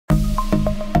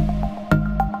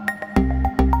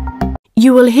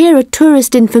You will hear a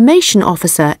tourist information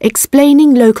officer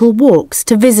explaining local walks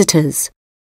to visitors.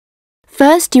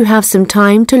 First, you have some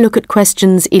time to look at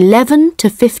questions 11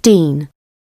 to 15.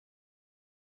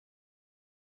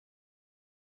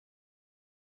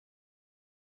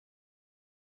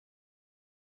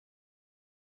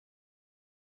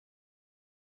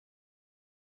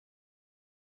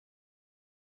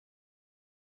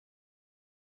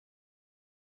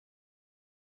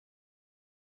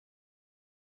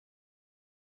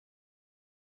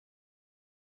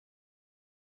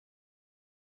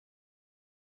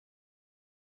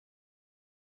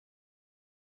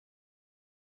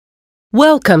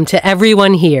 Welcome to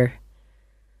everyone here.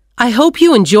 I hope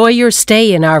you enjoy your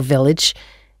stay in our village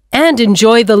and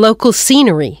enjoy the local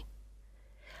scenery.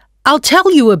 I'll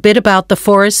tell you a bit about the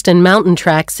forest and mountain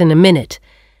tracks in a minute,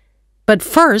 but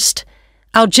first,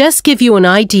 I'll just give you an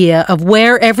idea of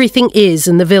where everything is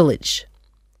in the village.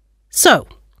 So,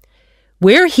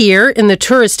 we're here in the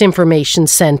Tourist Information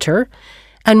Center,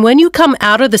 and when you come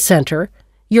out of the center,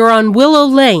 you're on Willow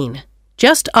Lane,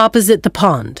 just opposite the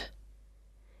pond.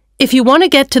 If you want to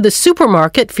get to the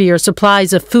supermarket for your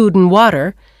supplies of food and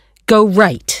water, go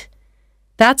right.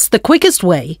 That's the quickest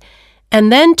way,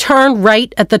 and then turn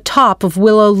right at the top of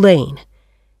Willow Lane.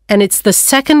 And it's the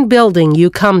second building you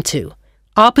come to,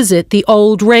 opposite the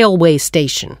old railway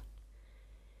station.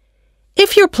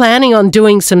 If you're planning on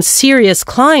doing some serious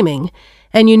climbing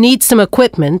and you need some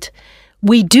equipment,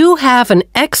 we do have an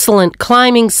excellent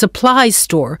climbing supplies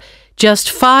store just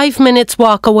 5 minutes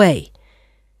walk away.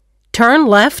 Turn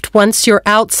left once you're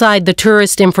outside the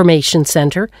Tourist Information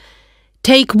Center.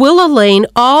 Take Willow Lane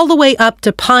all the way up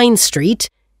to Pine Street.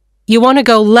 You want to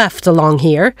go left along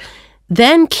here.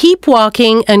 Then keep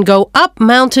walking and go up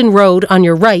Mountain Road on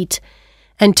your right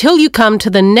until you come to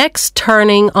the next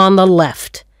turning on the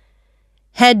left.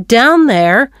 Head down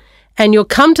there and you'll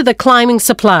come to the climbing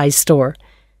supplies store.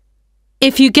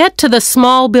 If you get to the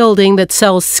small building that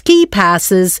sells ski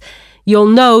passes, you'll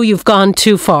know you've gone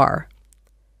too far.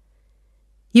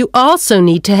 You also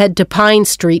need to head to Pine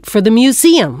Street for the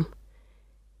museum.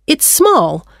 It's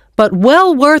small, but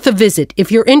well worth a visit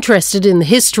if you're interested in the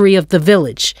history of the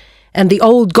village and the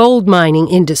old gold mining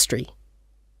industry.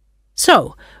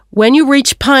 So, when you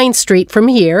reach Pine Street from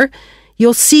here,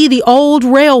 you'll see the old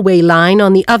railway line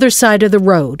on the other side of the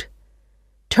road.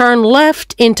 Turn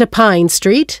left into Pine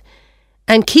Street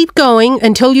and keep going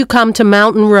until you come to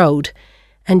Mountain Road.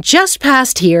 And just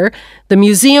past here, the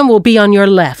museum will be on your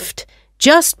left,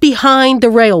 just behind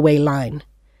the railway line.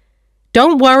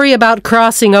 Don't worry about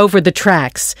crossing over the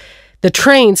tracks. The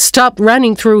train stopped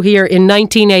running through here in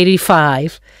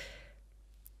 1985.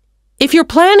 If you're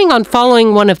planning on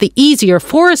following one of the easier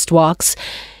forest walks,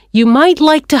 you might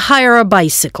like to hire a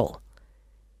bicycle.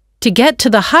 To get to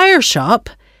the hire shop,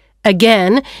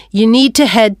 again, you need to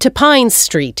head to Pine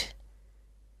Street.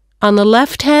 On the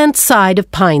left-hand side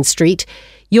of Pine Street,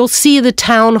 you'll see the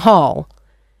town hall.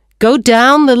 Go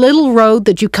down the little road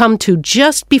that you come to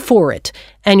just before it,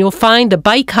 and you'll find the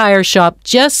bike hire shop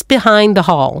just behind the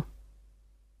hall.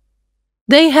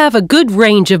 They have a good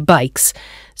range of bikes,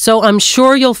 so I'm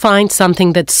sure you'll find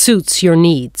something that suits your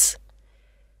needs.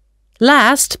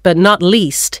 Last but not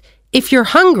least, if you're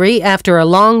hungry after a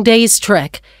long day's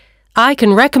trek, I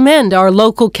can recommend our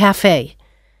local cafe.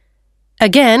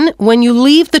 Again, when you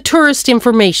leave the Tourist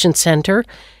Information Center,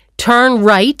 turn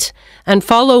right and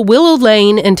follow Willow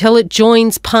Lane until it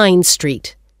joins Pine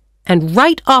Street. And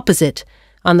right opposite,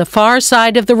 on the far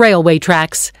side of the railway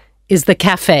tracks, is the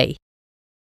cafe.